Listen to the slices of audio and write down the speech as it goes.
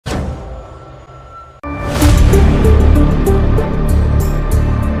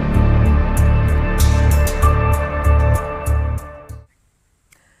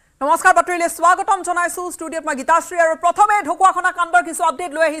নমস্কাৰ বাতৰিলৈ স্বাগতম জনাইছো ষ্টুডিঅত মই গীতাশ্ৰী আৰু প্ৰথমে ঢকুৱাখনা কাণ্ডৰ কিছু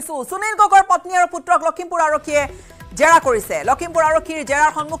আপডেট লৈ আহিছো সুনীল গগৈৰ পত্নী আৰু পুত্ৰক লখিমপুৰ আৰক্ষীয়ে জেৰা কৰিছে লখিমপুৰ আৰক্ষীৰ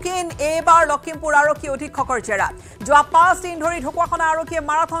জেৰাৰ সন্মুখীন এইবাৰ লখিমপুৰ আৰক্ষী অধীক্ষকৰ জেৰা যোৱা 5 দিন ধৰি ঢকুৱাখনা আৰক্ষীয়ে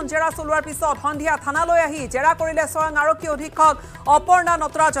মাৰাথন জেৰা চলোৱাৰ পিছত সন্ধিয়া থানালৈ আহি জেৰা কৰিলে স্বয়ং আৰক্ষী অধীক্ষক অপৰ্ণা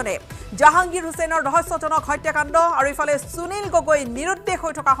নটৰাজনে জাহাংগীৰ হুছেইনৰ ৰহস্যজনক হত্যাকাণ্ড আৰু ইফালে সুনীল গগৈ নিৰুদ্দেশ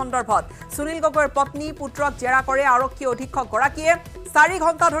হৈ থকা সন্দৰ্ভত সুনীল গগৈৰ পত্নী পুত্ৰক জেৰা কৰে আৰক্ষী অধীক্ষক গৰাকীয়ে 4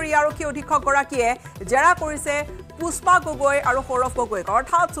 ঘণ্টা ধৰি আৰক্ষী অধীক্ষক গৰাকীয়ে জেৰা কৰিছে পুষ্পা গগৈ আৰু সৌৰভ গগৈক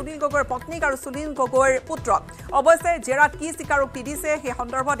অৰ্থাৎ সুনীল গগৈৰ পত্নীক আৰু সুনীল গগৈৰ পুত্ৰক অৱশ্যে জেৰাত কি স্বীকাৰোক্তি দিছে সেই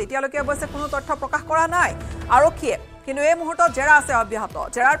সন্দৰ্ভত এতিয়ালৈকে অৱশ্যে কোনো তথ্য প্ৰকাশ কৰা নাই আৰক্ষীয়ে কিন্তু এই মুহূৰ্তত জেৰা আছে অব্যাহত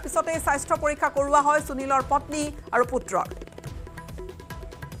জেৰাৰ পিছতে স্বাস্থ্য পৰীক্ষা কৰোৱা হয় সুনীলৰ পত্নী আৰু পুত্ৰক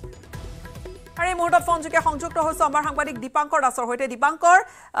এই মুহূৰ্তত ফোনযোগে সংযুক্ত হৈছে আমাৰ সাংবাদিক দীপাংকৰ দাসৰ সৈতে দীপাংকৰ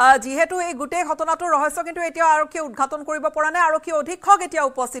যেহেতু এই গোটেই ঘটনাটো ৰহস্য কিন্তু এতিয়া আৰক্ষীয়ে উদ্ঘাটন কৰিব পৰা নাই আৰক্ষী অধীক্ষক এতিয়া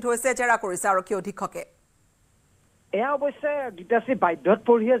উপস্থিত হৈছে জেৰা কৰিছে আৰক্ষী অধীক্ষকে এয়া অৱশ্যে গীতাশ্ৰী বাধ্যত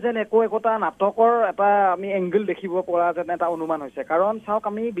পৰিয়ে যেন একোটা নাটকৰ এটা আমি এংগল দেখিব পৰা যেন এটা অনুমান হৈছে কাৰণ চাওক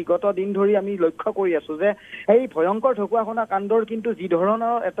আমি বিগত দিন ধৰি আমি লক্ষ্য কৰি আছো যে এই ভয়ংকৰ ঢকুৱাখনা কাণ্ডৰ কিন্তু যি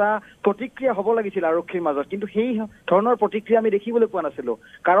ধৰণৰ এটা প্ৰতিক্ৰিয়া হ'ব লাগিছিল আৰক্ষীৰ মাজত কিন্তু সেই ধৰণৰ প্ৰতিক্ৰিয়া আমি দেখিবলৈ পোৱা নাছিলো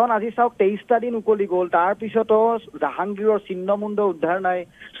কাৰণ আজি চাওক 23টা দিন উকলি গ'ল তাৰ পিছতো জাহাংগীৰৰ চিহ্নমুণ্ড উদ্ধাৰ নাই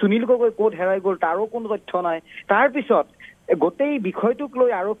সুনীল গগৈ ক'ত হেৰাই গ'ল তাৰো কোনো তথ্য নাই তাৰ পিছত গোটেই বিষয়টোক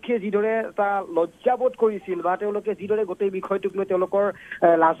লৈ আৰক্ষীয়ে যিদৰে এটা লজ্জাবোধ কৰিছিল বা তেওঁলোকে যিদৰে গোটেই বিষয়টোক লৈ তেওঁলোকৰ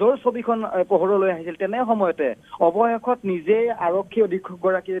লাজৰ ছবিখন পোহৰলৈ আহিছিল তেনে সময়তে অৱশেষত নিজে আৰক্ষী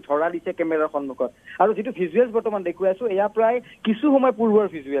অধীক্ষকগৰাকীয়ে ধৰা দিছে কেমেৰাৰ সন্মুখত আৰু যিটো ভিজুৱেলছ বৰ্তমান দেখুৱাই আছো এয়া প্ৰায় কিছু সময় পূৰ্বৰ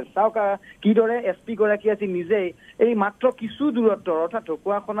ভিজুৱেলছ চাওক কিদৰে এছপি গৰাকী আজি নিজেই এই মাত্ৰ কিছু দূৰত্বৰ অৰ্থাৎ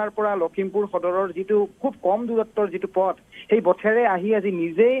ঢকুৱাখনাৰ পৰা লখিমপুৰ সদৰৰ যিটো খুব কম দূৰত্বৰ যিটো পথ সেই পথেৰে আহি আজি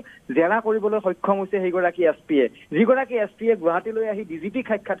নিজেই জেৰা কৰিবলৈ সক্ষম হৈছে সেইগৰাকী এছপিয়ে যিগৰাকী এছপিয়ে গুৱাহাটীলৈ আহি ডিজিপিক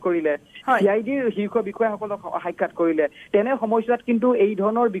সাক্ষাৎ কৰিলে চিআইডিৰ শীৰ্ষ বিষয়াসকলক সাক্ষাৎ কৰিলে তেনে সময়ছোৱাত কিন্তু এই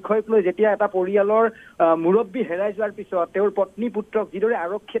ধৰণৰ বিষয়ক লৈ যেতিয়া এটা পৰিয়ালৰ মুৰব্বী হেৰাই যোৱাৰ পিছত তেওঁৰ পত্নী পুত্ৰক যিদৰে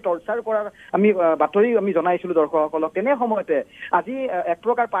আৰক্ষীয়ে টৰ্চাৰ কৰাৰ আমি বাতৰি আমি জনাইছিলো দৰ্শকসকলক তেনে সময়তে আজি এক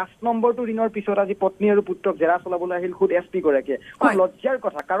প্ৰকাৰ 5 নম্বৰটো দিনৰ পিছত আজি পত্নী আৰু পুত্ৰক জেৰা চলাবলৈ আহিল খুদ এছপি গৰাকীয়ে খুব লজ্জাৰ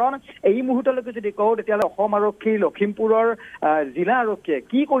কথা কাৰণ এই মুহূৰ্তলৈকে যদি কওঁ তেতিয়াহ'লে অসম আৰক্ষীৰ লখিমপুৰৰ জিলা আৰক্ষীয়ে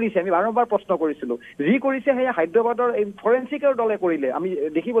কি কৰিছে আমি বাৰম্বাৰ প্ৰশ্ন কৰিছিলো যি কৰিছে সেয়া হায়দৰাবাদৰ ফৰেনচিকৰ দলে কৰিলে আমি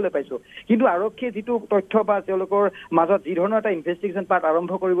দেখিবলৈ পাইছো কিন্তু আৰক্ষীয়ে যিটো তথ্য বা তেওঁলোকৰ মাজত যি ধৰণৰ এটা ইনভেষ্টিগেশ্যন পাৰ্ট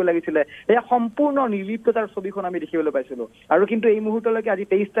আৰম্ভ কৰিব লাগিছিলে এয়া সম্পূৰ্ণ নিৰ্লিপ্ততাৰ ছবিখন আমি দেখিবলৈ পাইছিলো আৰু কিন্তু এই মুহূৰ্তলৈকে আজি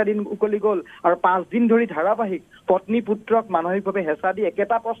 23টা দিন উকলি গ'ল আৰু 5 দিন ধৰি ধাৰাবাহিক পত্নী পুত্ৰক মানসিকভাৱে হেঁচা দি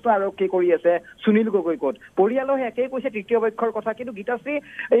একেটা প্ৰশ্ন আৰক্ষী কৰি আছে সুনীল গগৈ ক'ত পৰিয়ালে একেই কৈছে তৃতীয় পক্ষৰ কথা কিন্তু গীতাশ্ৰী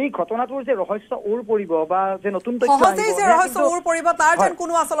এই ঘটনাটোৰ যে ৰহস্য ওৰ পৰিব বা যে নতুন তথ্য আহিব ৰহস্য ওৰ পৰিব তাৰ যেন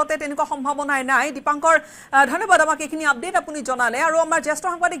কোনো আচলতে তেনেকুৱা সম্ভাৱনা নাই দীপাংকৰ ধন্যবাদ আমাক এইখিনি আপডেট আপুনি জনালে আৰু আমাৰ জ্যেষ্ঠ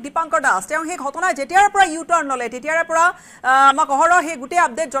সাংবাদিক দীপাংকৰ দাস তেওঁ সেই ঘটনা যেতিয়াৰ পৰা ইউটাৰ্ণ ললে তেতিয়াৰ পৰা আমাক অহৰহ সেই গোটেই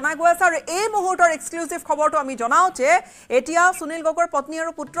আপডেট জনাই গৈ আছে আৰু এই মুহূৰ্তৰ এক্সক্লুচিভ খবৰটো আমি জনাও যে এতিয়া সুনীল গগৈৰ পত্নী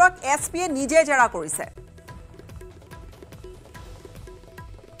আৰু পুত্ৰক এছপিয়ে নিজে জেৰা কৰিছে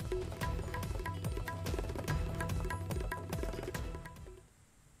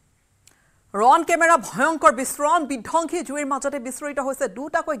ৰন কেমেৰা ভয়ংকৰ বিস্ফোৰণ বিধ্বংসী জুইৰ মাজতে বিস্ফোৰিত হৈছে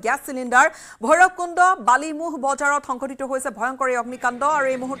দুটাকৈ গ্যাস সিলিন্ডাৰ ভৈৰৱকুণ্ড বালিমুহ বজাৰত সংঘটিত হৈছে ভয়ংকৰ এই অগ্নিকাণ্ড আৰু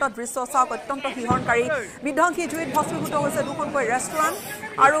এই মুহূৰ্তত দৃশ্য চাওক অত্যন্ত শিহৰণকাৰী বিধ্বংসী জুইত ভস্মীভূত হৈছে দুখনকৈ ৰেষ্টুৰেণ্ট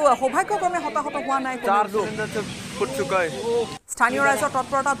আৰু সৌভাগ্যক্ৰমে হতাহত হোৱা নাই স্থানীয় ৰাইজৰ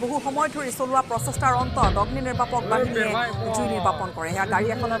তৎপৰতাত বহু সময় ধৰি চলোৱা প্ৰচেষ্টাৰ অন্তত অগ্নি নিৰ্বাপক বাহিনীয়ে জুই নিৰ্বাপন কৰে সেয়া গাড়ী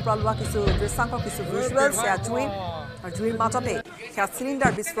এখনৰ পৰা লোৱা কিছু দৃশ্যাংক কিছু ভিজুৱেলছ সেয়া জুইৰ মাজতে সেয়া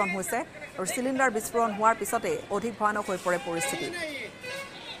চিলিণ্ডাৰ বিস্ফোৰণ হৈছে আৰু চিলিণ্ডাৰ বিস্ফোৰণ হোৱাৰ পিছতে অধিক ভয়ানক হৈ পৰে পৰিস্থিতি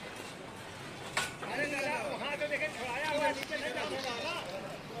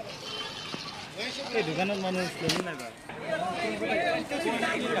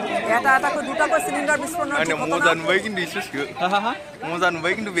এটাকৈ দুটাকৈ চিলিণ্ডাৰ বিস্ফোৰণৰ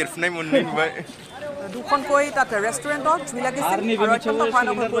দুখনকৈ তাত ৰেষ্টুৰেণ্টত জুই লাগিছিল আৰু অত্যন্ত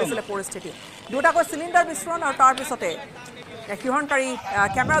ভয়ানক হৈ পৰিছিলে পৰিস্থিতি দুটাকৈ চিলিণ্ডাৰ বিস্ফোৰণ আৰু তাৰ পিছতে শিহৰণকাৰী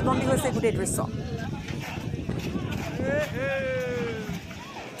কেমেৰাত বন্দী হৈছে গোটেই দৃশ্য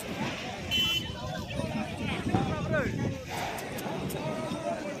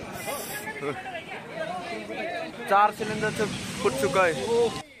चार सिलेंडर से फुट चुका है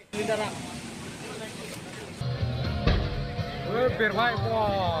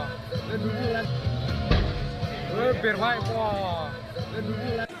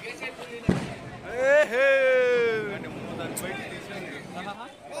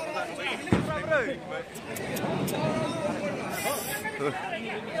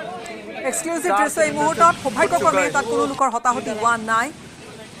এক্সক্লুসিভ দৃশ্য এই মুহূৰ্তত সৌভাগ্যক্ৰমে তাত কোনো লোকৰ হতাহতি হোৱা নাই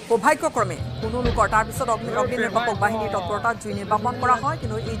সৌভাগ্যক্ৰমে কোনো লোকৰ তাৰ পিছত অগ্নি নিৰ্বাপক বাহিনীৰ তৎপৰতাত জুই নিৰ্বাপন কৰা হয়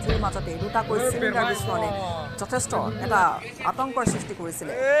কিন্তু এই জুইৰ মাজতে দুটাকৈ চিলিণ্ডাৰ বিস্ফোৰণে যথেষ্ট এটা আতংকৰ সৃষ্টি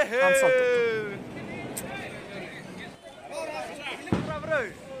কৰিছিলে অঞ্চলটোত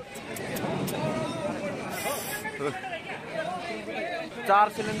 4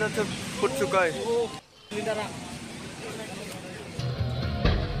 सिलेंडर से फुट चुका है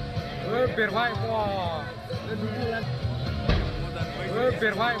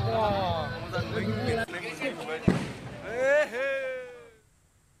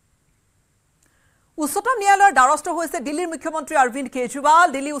উচ্চতম ন্যায়ালয়ৰ দ্বাৰস্থ হৈছে দিল্লীৰ মুখ্যমন্ত্ৰী অৰবিন্দ কেজৰিৱাল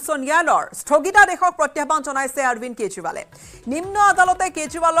দিল্লী উচ্চ ন্যায়ালয়ৰ স্থগিতাদেশক প্ৰত্যাহ্বান জনাইছে অৰবিন্দ কেজৰিৱালে নিম্ন আদালতে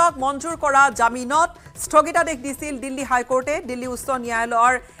কেজৰিৱালক মঞ্জুৰ কৰা জামিনত স্থগিতাদেশ দিছিল দিল্লী হাইকোৰ্টে দিল্লী উচ্চ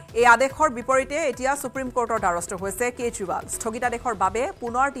ন্যায়ালয়ৰ এই আদেশৰ বিপৰীতে এতিয়া সুপ্ৰিম কোৰ্টৰ দ্বাৰস্থ হৈছে কেজৰিৱাল স্থগিতাদেশৰ বাবে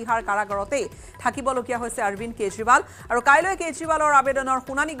পুনৰ তিহাৰ কাৰাগাৰতে থাকিবলগীয়া হৈছে অৰবিন্দ কেজৰিৱাল আৰু কাইলৈ কেজৰিৱালৰ আবেদনৰ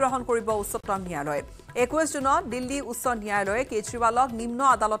শুনানি গ্ৰহণ কৰিব উচ্চতম ন্যায়ালয়ে 21 জুনত দিল্লী উচ্চ ন্যায়ালয়ে কেজৰিৱালক নিম্ন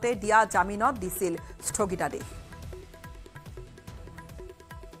আদালতে দিয়া জামিনত দিছিল স্থগিতাদেশ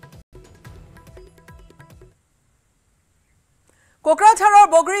কোকৰাঝাৰৰ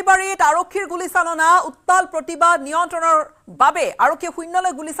বগৰীবাৰীত আৰক্ষীৰ গুলীচালনা উত্তাল প্ৰতিবাদ নিয়ন্ত্ৰণৰ বাবে আৰক্ষীয়ে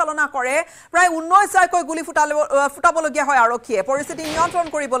শূন্যলৈ গুলীচালনা কৰে প্ৰায় 19 জাকৈ গুলী ফুটাবলগীয়া হয় আৰক্ষীয়ে পৰিস্থিতি নিয়ন্ত্ৰণ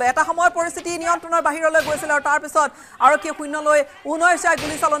কৰিবলৈ এটা সময়ত পৰিস্থিতি নিয়ন্ত্ৰণৰ বাহিৰলৈ গৈছিল আৰু তাৰ পিছত আৰক্ষীয়ে শূন্যলৈ 19 জাকৈ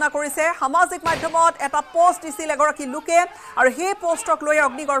গুলীচালনা কৰিছে সামাজিক মাধ্যমত এটা পোষ্ট দিছিল এগৰাকী লোকে আৰু সেই পোষ্টক লৈ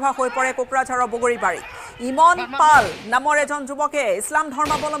অগ্নিগৰ্ভ হৈ পৰে কোকৰাঝাৰৰ বগৰীবাৰীত ইমন পাল নামৰ এজন যুৱকে ইছলাম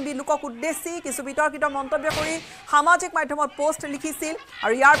ধৰ্মাৱলম্বী লোকক উদ্দেশ্যি কিছু বিতৰ্কিত মন্তব্য কৰি সামাজিক মাধ্যমত পোষ্ট লিখিছিল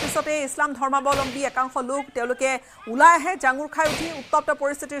আৰু ইয়াৰ পিছতে ইছলাম ধৰ্মাৱলম্বী একাংশ লোক তেওঁলোকে ওলাই আহে জাঙুৰ খাই উঠি উত্তপ্ত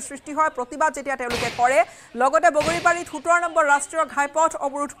পৰিস্থিতিৰ সৃষ্টি হয় প্ৰতিবাদ যেতিয়া তেওঁলোকে কৰে লগতে বগৰীবাৰীত 17 নম্বৰ ৰাষ্ট্ৰীয় ঘাইপথ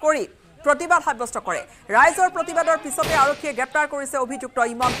অৱৰোধ কৰি প্ৰতিবাদ সাব্যস্ত কৰে ৰাইজৰ প্ৰতিবাদৰ পিছতে আৰক্ষীয়ে গ্ৰেপ্তাৰ কৰিছে অভিযুক্ত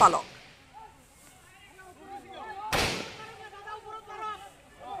ইমন পালক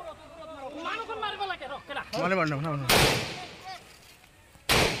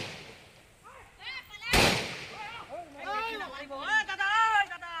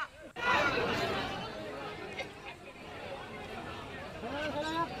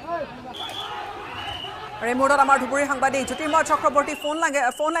এই মুহূৰ্তত আমাৰ ধুবুৰী সাংবাদিক জ্যোতিৰ্ময় চক্ৰৱৰ্তী ফোন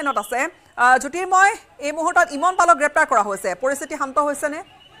লাইনত আছে জ্যোতিৰ্ময় এই মুহূৰ্তত ইমন পালক গ্ৰেপ্তাৰ কৰা হৈছে পৰিস্থিতি শান্ত হৈছেনে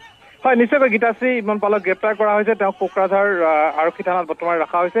হয় নিশ্চয়কৈ গীতাশ্ৰী ইমন পালক গ্ৰেপ্তাৰ কৰা হৈছে তেওঁক কোকৰাঝাৰ আৰক্ষী থানাত বৰ্তমান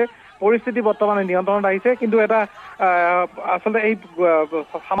ৰখা হৈছে পৰিস্থিতি বৰ্তমানে নিয়ন্ত্ৰণত আহিছে কিন্তু এটা আচলতে এই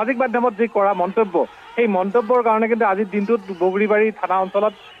সামাজিক মাধ্যমত যি কৰা মন্তব্য সেই মন্তব্যৰ কাৰণে কিন্তু আজিৰ দিনটোত বগৰীবাৰী থানা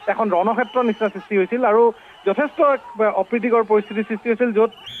অঞ্চলত এখন ৰণক্ষেত্ৰৰ নিচিনা সৃষ্টি হৈছিল আৰু যথেষ্ট অপ্ৰীতিকৰ পৰিস্থিতিৰ সৃষ্টি হৈছিল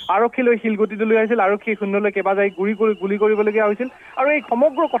য'ত আৰক্ষীলৈ শিলগুটি তুলি আহিছিল আৰক্ষী শূন্যলৈ কেইবাজাই গুলি কৰিবলগীয়া হৈছিল আৰু এই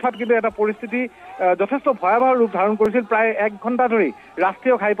সমগ্ৰ কথাত কিন্তু এটা পৰিস্থিতি যথেষ্ট ভয়াৱহ ৰূপ ধাৰণ কৰিছিল প্ৰায় 1 ঘণ্টা ধৰি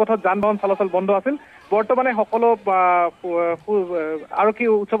ৰাষ্ট্ৰীয় ঘাইপথত যান-বাহন চলাচল বন্ধ আছিল বৰ্তমানে সকলো আৰক্ষী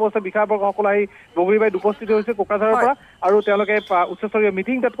উচ্চপদস্থ বিষয়াসকল আহি বগৰীবাৰীত উপস্থিত হৈছে কোকৰাঝাৰৰ পৰা আৰু তেওঁলোকে উচ্চস্তৰীয়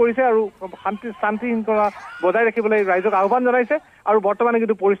মিটিং তাত কৰিছে আৰু শান্তি শৃংখলা বজাই ৰাখিবলৈ ৰাইজক আহ্বান জনাইছে আৰু বৰ্তমানে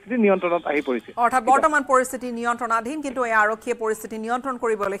কিন্তু পৰিস্থিতি নিয়ন্ত্ৰণত আহি পৰিছে অৰ্থাৎ বৰ্তমান পৰিস্থিতি নিয়ন্ত্ৰণাধীন কিন্তু এই আৰক্ষীয়ে পৰিস্থিতি নিয়ন্ত্ৰণ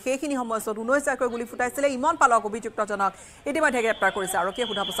কৰিবলৈ সেইখিনি সময়ত 19 জাকৈ গুলী ফুটাইছিলে ইমন পালক অভিযুক্তজনক ইতিমধ্যে গ্ৰেপ্তাৰ কৰিছে আৰক্ষীয়ে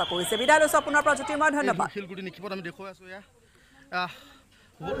সোধা পোছা কৰিছে বিদায় লৈছো আপোনাৰ পৰা জ্যোতিৰ্ময় ধন্যবাদ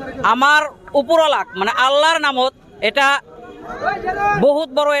আমার উপরলাক মানে আল্লাহর নামত এটা বহুত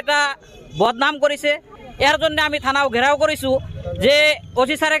বড় এটা বদনাম করেছে এর জন্য আমি থানাও ঘেরাও করেছু যে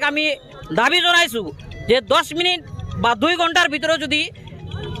ওসি স্যারেক আমি দাবি জানাইছু যে 10 মিনিট বা 2 ঘন্টার ভিতরে যদি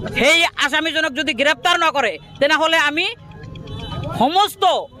সেই আসামিজনক যদি গ্রেপ্তার না করে তেনাহলে আমি সমস্ত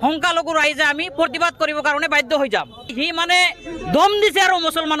সংখ্যালঘু রাইজে আমি প্রতিবাদ করিব কারণে বাধ্য হয়ে যাম হি মানে দম দিছে আর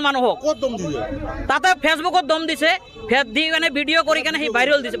মুসলমান মানুহক তাতে ফেসবুকত দম দিছে দি মানে ভিডিও কৰি কেনে হি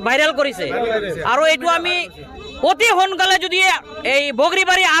ভাইৰাল কৰিছে আৰু এইটো আমি অতি সোনকালে যদি এই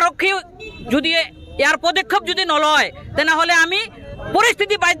বগৰীবাৰী আৰক্ষী যদি ইয়াৰ পদক্ষেপ যদি নলয় তেনহলে আমি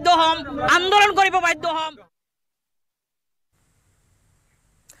পৰিস্থিতি বাধ্য হম আন্দোলন কৰিব বাধ্য হম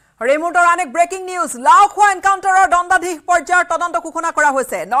ৰেমুটৰ আনেক ব্ৰেকিং নিউজ লাওখোৱা এনকাউণ্টাৰৰ দণ্ডাধীশ পৰ্যায়ৰ তদন্ত ঘোষণা কৰা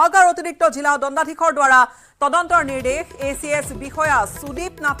হৈছে নগাঁৱৰ অতিৰিক্ত জিলা দণ্ডাধীশৰ দ্বাৰা তদন্তৰ নিৰ্দেশ এচিএছ বিষয়া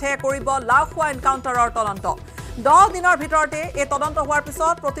সুদীপ নাথে কৰিব লাওখোৱা এনকাউণ্টাৰৰ তদন্ত 10 দিনৰ ভিতৰতে এই তদন্ত হোৱাৰ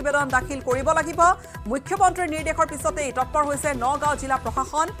পিছত প্ৰতিবেদন দাখিল কৰিব লাগিব মুখ্যমন্ত্ৰীৰ নিৰ্দেশৰ পিছতে তৎপৰ হৈছে নগাঁও জিলা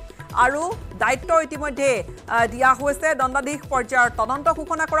প্ৰশাসন আৰু দায়িত্ব ইতিমধ্যে দিয়া হৈছে দণ্ডাধীশ পৰ্যায়ৰ তদন্ত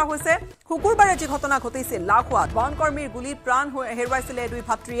ঘোষণা কৰা হৈছে শুকুৰবাৰে যি ঘটনা ঘটিছিল লাওখোৱাত বনকৰ্মীৰ গুলীত প্ৰাণ হেৰুৱাইছিল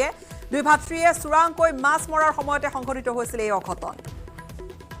দুই ভাতৃয়ে চুৰাংকৈ মাছ মৰাৰ সময়তে সংঘটিত হৈছিল এই অঘটন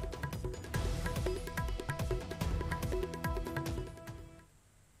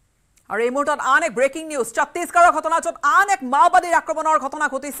আৰু এই মুহূৰ্তত আন এক ব্ৰেকিং নিউজ ছত্তীশগড়ৰ ঘটনা য'ত আন এক মাওবাদীৰ আক্ৰমণৰ ঘটনা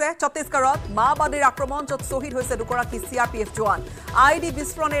ঘটিছে ছত্তীশগড়ত মাওবাদীৰ আক্ৰমণ য'ত শ্বহীদ হৈছে দুগৰাকী CRPF জোৱান আইডি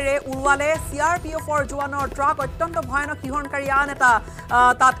বিস্ফোৰণেৰে উৰুৱালে CRPFৰ জোৱানৰ ট্ৰাক অত্যন্ত ভয়ানক শিহৰণকাৰী আন এটা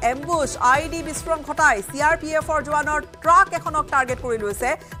তাত এম্বুশ আইডি বিস্ফোৰণ ঘটাই CRPFৰ জোৱানৰ ট্ৰাক এখনক টাৰ্গেট কৰি লৈছে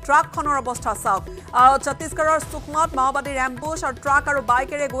ট্ৰাকখনৰ অৱস্থা চাওক ছত্তীশগড়ৰ সুকমাত মাওবাদীৰ এম্বুশ আৰু ট্ৰাক আৰু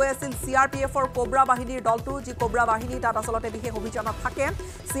বাইকেৰে গৈ আছিল CRPFৰ কোব্ৰা বাহিনীৰ দলটো যি কোব্ৰা বাহিনী তাত আচলতে বিশেষ অভিযানত থাকে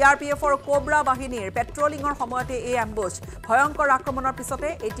CRPFৰ কোব্ৰা বাহিনীৰ পেট্ৰলিঙৰ সময়তে এই এম্বুশ ভয়ংকৰ আক্ৰমণৰ পিছতে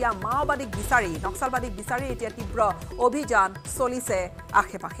এতিয়া মাওবাদীক বিচাৰি নক্সালবাদীক বিচাৰি এতিয়া তীব্ৰ অভিযান চলিছে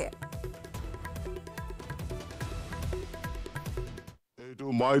আশে-পাশে এইটো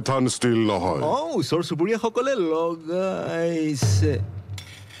মাইথান ষ্টিল নহয় ওচৰ চুবুৰীয়াসকলে লগাইছে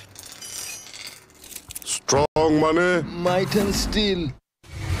ষ্ট্ৰং মানে মাইথান ষ্টিল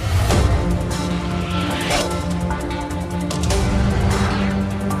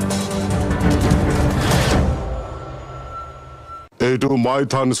এইটো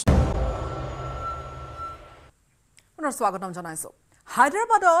মাইথান পুনৰ স্বাগতম জনাইছো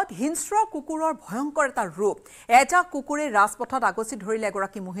হায়দৰাবাদত হিংস্ৰ কুকুৰৰ ভয়ংকৰ এটা ৰূপ এটা কুকুৰে ৰাজপথত আগচি ধৰিলে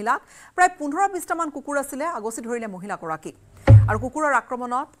এগৰাকী মহিলাক প্ৰায় 15-20টা মান কুকুৰ আছিলে আগচি ধৰিলে মহিলাগৰাকীক আৰু কুকুৰৰ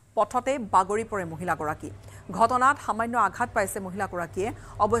আক্ৰমণত পথতে বাগৰি পৰে মহিলাগৰাকী ঘটনাত সামান্য আঘাত পাইছে মহিলাগৰাকীয়ে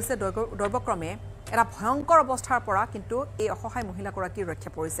অৱশ্যে দৈৱক্ৰমে এটা ভয়ংকৰ অৱস্থাৰ পৰা কিন্তু এই অসহায় মহিলাগৰাকী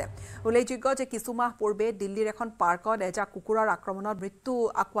ৰক্ষা পৰিছে উল্লেখযোগ্য যে কিছুমাহ পূৰ্বে দিল্লীৰ এখন পাৰ্কত এটা কুকুৰৰ আক্ৰমণত মৃত্যু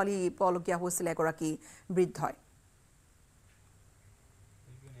আকোৱালিবলগীয়া হৈছিল এগৰাকী বৃদ্ধই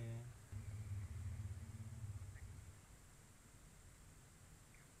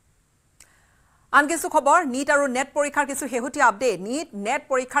আন কিছু খবৰ নীট আৰু নেট পৰীক্ষাৰ কিছু শেহতীয়া আপডেট নীট নেট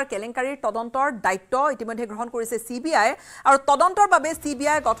পৰীক্ষাৰ কেলেংকাৰীৰ তদন্তৰ দায়িত্ব ইতিমধ্যে গ্ৰহণ কৰিছে CBI আৰু তদন্তৰ বাবে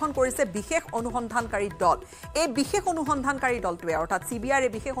CBI গঠন কৰিছে বিশেষ অনুসন্ধানকাৰী দল এই বিশেষ অনুসন্ধানকাৰী দলটোৱে অৰ্থাৎ CBI ৰ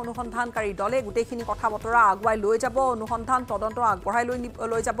বিশেষ অনুসন্ধানকাৰী দলে গোটেইখিনি কথা বতৰা আগুৱাই লৈ যাব অনুসন্ধান তদন্ত আগবঢ়াই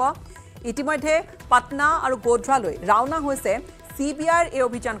লৈ যাব ইতিমধ্যে পাটনা আৰু গোধৰালৈ ৰাওনা হৈছে CBI ৰ এই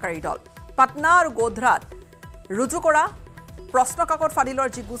অভিযানকাৰী দল পাটনা আৰু গোধৰাত ৰুজু কৰা প্ৰশ্ন কাকত ফাদিলৰ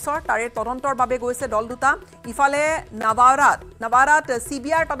যি গোচৰ তাৰে তদন্তৰ বাবে গৈছে দল দুটা ইফালে নাৱাৰাত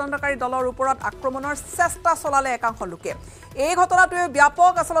CBI তদন্তকাৰী দলৰ ওপৰত আক্ৰমণৰ চেষ্টা চলালে একাংশ লোকে এই ঘটনাটোৱে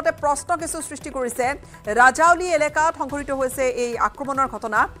ব্যাপক আচলতে প্ৰশ্ন কিছু সৃষ্টি কৰিছে ৰাজাউলি এলেকাত সংঘটিত হৈছে এই আক্ৰমণৰ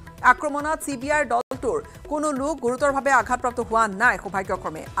ঘটনা আক্ৰমণত CBI দলটোৰ কোনো লোক গুৰুতৰভাৱে আঘাতপ্ৰাপ্ত হোৱা নাই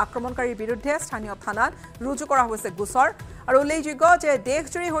সৌভাগ্যক্ৰমে আক্ৰমণকাৰীৰ বিৰুদ্ধে স্থানীয় থানাত ৰুজু কৰা হৈছে গোচৰ আৰু উল্লেখযোগ্য যে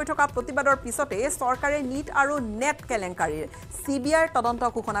দেশজুৰি হৈ থকা প্ৰতিবাদৰ পিছতে চৰকাৰে নীট আৰু নেট কেলেংকাৰীৰ CBI তদন্ত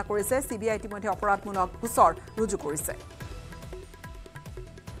ঘোষণা কৰিছে CBI ইতিমধ্যে অপৰাধমূলক গোচৰ ৰুজু কৰিছে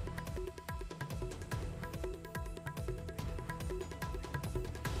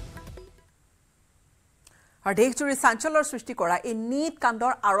আৰু দেশজুৰি চাঞ্চল্যৰ সৃষ্টি কৰা এই নীট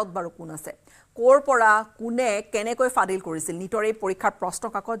কাণ্ডৰ আঁৰত বাৰু কোন আছে কোৰ পৰা কোনে কেনেকৈ ফাদিল কৰিছিল নীটৰ এই পৰীক্ষাৰ প্ৰশ্ন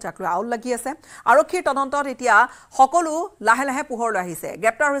কাকত যাক লৈ আউল লাগি আছে আৰক্ষীৰ তদন্তত এতিয়া সকলো লাহে লাহে পোহৰলৈ আহিছে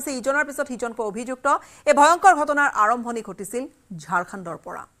গ্ৰেপ্তাৰ হৈছে ইজনৰ পিছত সিজনকৈ অভিযুক্ত এই ভয়ংকৰ ঘটনাৰ আৰম্ভণি ঘটিছিল ঝাৰখণ্ডৰ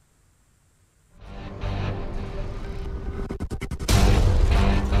পৰা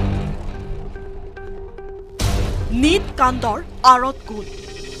নীট কাণ্ডৰ আঁৰত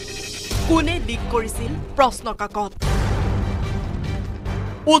কোনে লিক কৰিছিল প্ৰশ্ন কাকত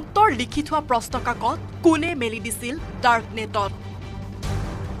উত্তৰ লিখি থোৱা প্ৰশ্ন কাকত কোনে মেলি দিছিল ডাৰ্কনেটত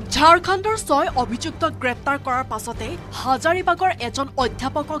ঝাৰখণ্ডৰ 6 অভিযুক্তক গ্ৰেপ্তাৰ কৰাৰ পাছতে হাজাৰিবাগৰ এজন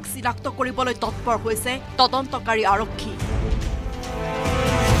অধ্যাপকক চিনাক্ত কৰিবলৈ তৎপৰ হৈছে তদন্তকাৰী আৰক্ষী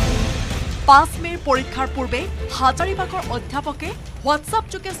 5 মেৰ পৰীক্ষাৰ পূৰ্বে হাজাৰিবাগৰ অধ্যাপকে হোৱাটছআপ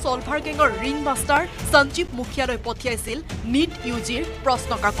যোগে ছলভাৰ গেঙৰ ৰিং মাষ্টাৰ সঞ্জীৱ মুখিয়ালৈ পঠিয়াইছিল নীট UGৰ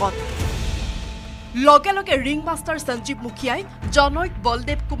প্ৰশ্ন কাকত লগে লগে ৰিং মাষ্টাৰ সঞ্জীৱ মুখিয়াই জনৈক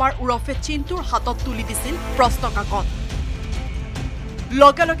বলদেৱ কুমাৰ উৰফে চিন্তুৰ হাতত তুলি দিছিল প্ৰশ্ন কাকত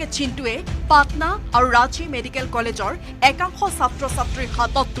লগে লগে চিন্তুৱে পাটনা আৰু ৰাঁচী মেডিকেল কলেজৰ একাংশ ছাত্ৰ ছাত্ৰীৰ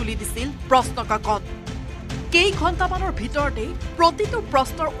হাতত তুলি দিছিল প্ৰশ্ন কাকত কেই ঘণ্টামানৰ ভিতৰতে প্ৰতিটো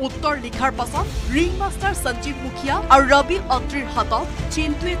প্ৰশ্নৰ উত্তৰ লিখাৰ পাছত ৰিং মাষ্টাৰ সঞ্জীৱ মুখিয়া আৰু ৰবি অত্ৰিৰ হাতত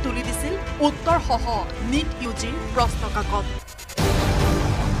চিন্তুৱে তুলি দিছিল উত্তৰসহ নীট UGৰ প্ৰশ্ন কাকত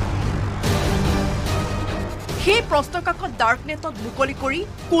সেই প্ৰশ্ন কাকত ডাৰ্কনেটত মুকলি কৰি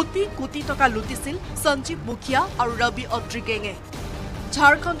কোটি কোটি টকা লুটিছিল সঞ্জীৱ মুখিয়া আৰু ৰবি অত্ৰি গেঙে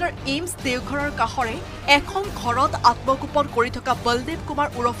ঝাৰখণ্ডৰ এইমছ দেওঘৰৰ কাষৰে এখন ঘৰত আত্মগোপন কৰি থকা বলদেৱ কুমাৰ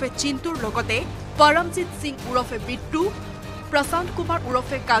উৰফে চিন্তুৰ লগতে পৰমজিৎ সিং উৰফে বিট্টু প্ৰশান্ত কুমাৰ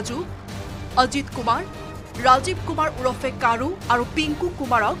উৰফে কাজু অজিত কুমাৰ ৰাজীৱ কুমাৰ উৰফে কাৰু আৰু পিংকু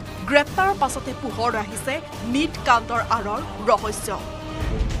কুমাৰক গ্ৰেপ্তাৰৰ পাছতে পোহৰ আহিছে নীট কাণ্ডৰ আঁৰৰ ৰহস্য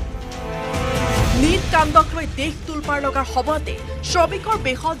নীট কাণ্ডক লৈ দেশ তোলপাৰ লগাৰ সময়তে শ্ৰমিকৰ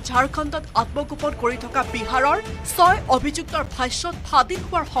বেশত ঝাৰখণ্ডত আত্মগোপন কৰি থকা বিহাৰৰ 6 অভিযুক্তৰ ভাষ্যত ফাদিল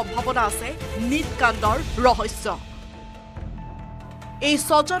হোৱাৰ সম্ভাৱনা আছে নীট কাণ্ডৰ ৰহস্য এই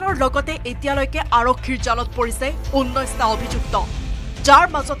ছজনৰ লগতে এতিয়ালৈকে আৰক্ষীৰ জালত পৰিছে 19টা অভিযুক্ত যাৰ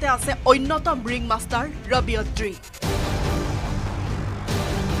মাজতে আছে অন্যতম ৰিং মাষ্টাৰ ৰবি অত্ৰী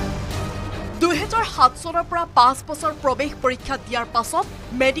 2007 চনৰ পৰা 5 বছৰ প্ৰৱেশ পৰীক্ষা দিয়াৰ পাছত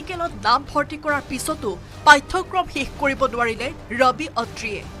মেডিকেলত নাম ভৰ্তি কৰাৰ পিছতো পাঠ্যক্ৰম শেষ কৰিব নোৱাৰিলে ৰবি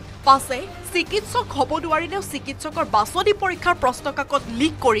অত্ৰীয়ে পাছে চিকিৎসক হ'ব নোৱাৰিলেও চিকিৎসকৰ বাছনি পৰীক্ষাৰ প্ৰশ্নকাকত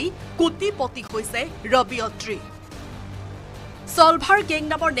লিক কৰি কোটিপতি হৈছে ৰবি অত্ৰী সলভাৰ গেং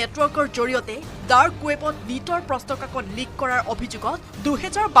নামৰ নেটৱৰ্কৰ জৰিয়তে ডাৰ্ক ৱেবত নীটৰ প্ৰশ্নকাকত লিক কৰাৰ অভিযোগত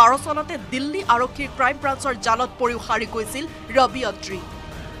 2012 চনতে দিল্লী আৰক্ষীৰ ক্ৰাইম ব্ৰাঞ্চৰ জালত পৰিও সাৰি গৈছিল ৰবি অত্ৰী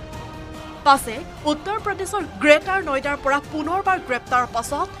পাছে উত্তৰ প্ৰদেশৰ গ্ৰেটাৰ নয়ডাৰ পৰা পুনৰবাৰ গ্ৰেপ্তাৰৰ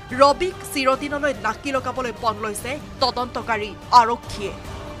পাছত ৰবিক চিৰদিনলৈ নাকি লগাবলৈ পণ লৈছে তদন্তকাৰী আৰক্ষীয়ে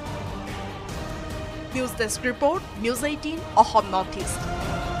news desk report news 18 Assam north east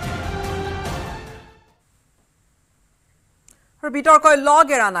বিতৰ্কই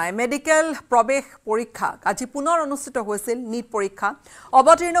লগ এৰা নাই মেডিকেল প্ৰৱেশ পৰীক্ষা আজি পুনৰ অনুষ্ঠিত হৈছিল নীট পৰীক্ষা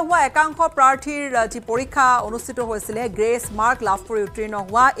অৱতীৰ্ণ হোৱা একাংশ প্ৰাৰ্থীৰ যি পৰীক্ষা অনুষ্ঠিত হৈছিল গ্ৰেছ মাৰ্ক লাভ কৰি উত্তীৰ্ণ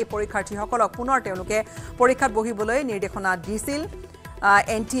হোৱা এই পৰীক্ষাৰ্থীসকলক পুনৰ তেওঁলোকে পৰীক্ষাত বহিবলৈ নিৰ্দেশনা দিছিল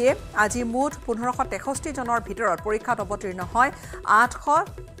এনটিএ আজি মুঠ 1563 জনৰ ভিতৰত পৰীক্ষাত অৱতীৰ্ণ হয়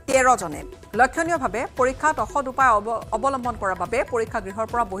 813 জনে লক্ষণীয়ভাৱে পৰীক্ষাত অসৎ উপায় অৱলম্বন কৰাৰ বাবে পৰীক্ষা গৃহৰ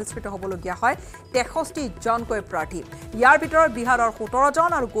পৰা বহিষ্কৃত হ'বলগীয়া হয় 63 জনকৈ প্ৰাৰ্থী ইয়াৰ ভিতৰত বিহাৰৰ 17 জন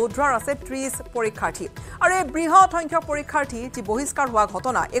আৰু গোধৰাৰ আছে 30 পৰীক্ষাৰ্থী আৰু এই বৃহৎ সংখ্যক পৰীক্ষাৰ্থী যি বহিষ্কাৰ হোৱা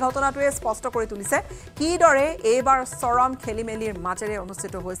ঘটনা এই ঘটনাটোৱে স্পষ্ট কৰি তুলিছে কিদৰে এইবাৰ চৰম খেলিমেলিৰ মাজেৰে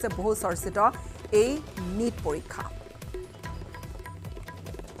অনুষ্ঠিত হৈছে বহু চৰ্চিত এই নীট পৰীক্ষা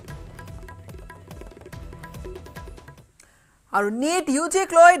আৰু নীট ইউজিক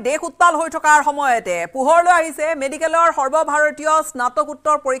লৈ দেশ উত্তাল হৈ থকাৰ সময়তে পোহৰলৈ আহিছে মেডিকেলৰ সৰ্বভাৰতীয়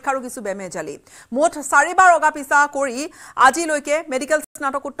স্নাতকোত্তৰ পৰীক্ষাৰো কিছু বেমেজালি মুঠ 4বাৰ অগাপিছা কৰি আজিলৈকে মেডিকেল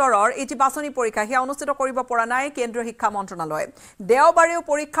স্নাতকোত্তৰৰ এই বাছনি পৰীক্ষা হিয়া অনুষ্ঠিত কৰিব পৰা নাই কেন্দ্ৰীয় শিক্ষা মন্ত্ৰালয় দেওবাৰেও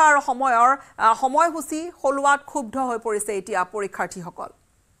পৰীক্ষাৰ সময়সূচী হলুৱাত ক্ষুব্ধ হৈ পৰিছে এতিয়া পৰীক্ষাৰ্থীসকল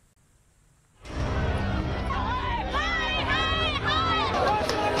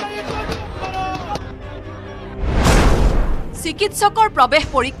চিকিৎসকৰ প্ৰৱেশ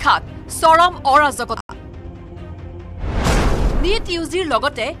পৰীক্ষাত চৰম অৰাজকতা নীট ইউজিৰ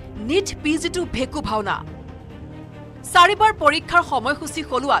লগতে নীট পিজিটো ভেকু ভাওনা 4বাৰ পৰীক্ষাৰ সময়সূচী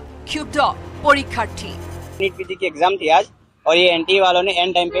হলুৱাত ক্ষুব্ধ পৰীক্ষাৰ্থী नीट पीजी की एग्जाम थी आज और ये एनटीए वालों ने एन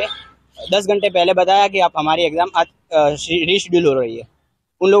टाइम पे 10 घंटे पहले बताया कि आप हमारी एग्जाम आज रीशेड्यूल हो रही है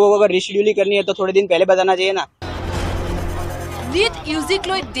उन लोगों को अगर रीशेड्यूल ही करनी है तो थोड़े दिन पहले बताना चाहिए ना নীট ইউজিক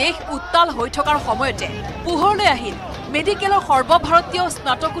লৈ দেশ উত্তাল হৈ থকাৰ সময়তে পোহৰলৈ আহিল মেডিকেলৰ সৰ্বভাৰতীয়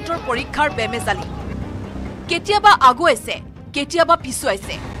স্নাতকোত্তৰ পৰীক্ষাৰ বেমেজালি কেতিয়াবা আগুৱাইছে কেতিয়াবা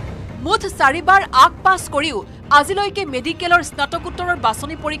পিছুৱাইছে মুঠ 4বাৰ আগ পাছ কৰিও আজিলৈকে মেডিকেলৰ স্নাতকোত্তৰৰ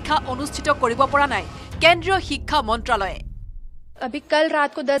বাছনি পৰীক্ষা অনুষ্ঠিত কৰিব পৰা নাই কেন্দ্ৰীয় শিক্ষা মন্ত্ৰালয়ে अभी कल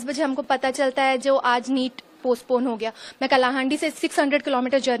रात को 10 बजे हमको पता चलता है जो आज नीट पोस्टपोन हो गया मैं कलाहांडी से 600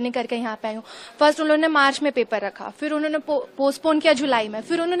 किलोमीटर जर्नी करके यहाँ पे आई हूँ फर्स्ट उन्होंने मार्च में पेपर रखा फिर उन्होंने पोस्टपोन किया जुलाई में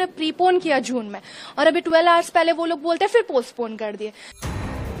फिर उन्होंने प्रीपोन किया जून में और अभी 12 आवर्स पहले वो लोग बोलते हैं फिर पोस्टपोन कर दिए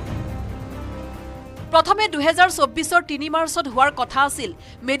प्रथमे 2024 3 मार्चत होৱাৰ কথা আছিল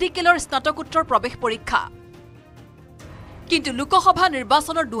মেডিকেলৰ স্নাতকোত্তৰ প্ৰৱেশ পৰীক্ষা কিন্তু লোকসভা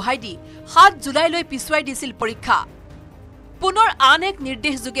নিৰ্বাচনৰ দুহাই দি 7 জুলাইলৈ পিছুৱাই দিছিল পৰীক্ষা পুনৰ আন এক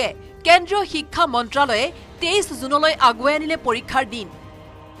নিৰ্দেশ যোগে কেন্দ্ৰীয় শিক্ষা মন্ত্ৰালয়ে 23 জুনলৈ আগুৱাই আনিলে পৰীক্ষাৰ দিন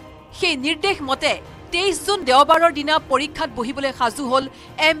সেই নিৰ্দেশ মতে 23 জুন দেওবাৰৰ দিনা পৰীক্ষাত বহিবলৈ সাজু হল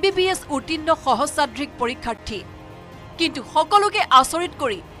এমবিবিএছ উত্তীৰ্ণ সহস্ৰাধিক পৰীক্ষাৰ্থী কিন্তু সকলোকে আচৰিত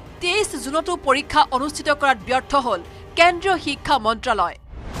কৰি 23 জুনতো পৰীক্ষা অনুষ্ঠিত কৰাত ব্যৰ্থ হল কেন্দ্ৰীয় শিক্ষা মন্ত্ৰালয়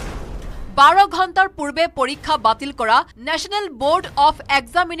 12 ঘণ্টাৰ পূৰ্বে পৰীক্ষা বাতিল কৰা national board of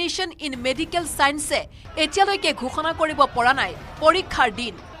examination in medical সায়েন্সে এতিয়ালৈকে ঘোষণা কৰিব পৰা নাই পৰীক্ষাৰ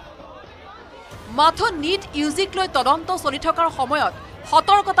দিন মাথো নীট ইউজিক লৈ তদন্ত চলি থকাৰ সময়ত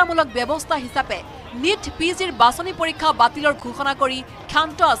সতৰ্কতামূলক ব্যৱস্থা হিচাপে নীট পিজিৰ বাছনি পৰীক্ষা বাতিলৰ ঘোষণা কৰি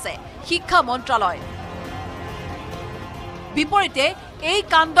ক্ষান্ত আছে শিক্ষা মন্ত্ৰালয় বিপৰীতে এই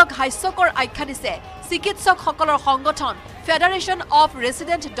কাণ্ডক হাস্যকৰ আখ্যা দিছে চিকিৎসকসকলৰ সংগঠন ফেডাৰেশন অফ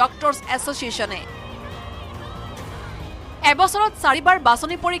ৰেসিডেন্ট ডক্টৰ্স এছ'চিয়েশ্যনে এবছৰত 4বাৰ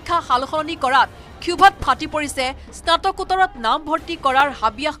বাছনি পৰীক্ষা হালসলনি কৰাত ক্ষোভত ফাটি পৰিছে স্নাতকোত্তৰত নাম ভৰ্তি কৰাৰ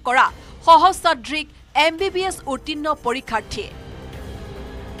হাবিয়াস কৰা সহস্ৰাধিক এমবিবিএছ উত্তীৰ্ণ পৰীক্ষাৰ্থী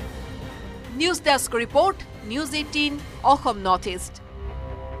news desk report news 18 Assam north east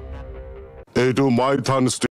এইটো মাইথান ষ্টিল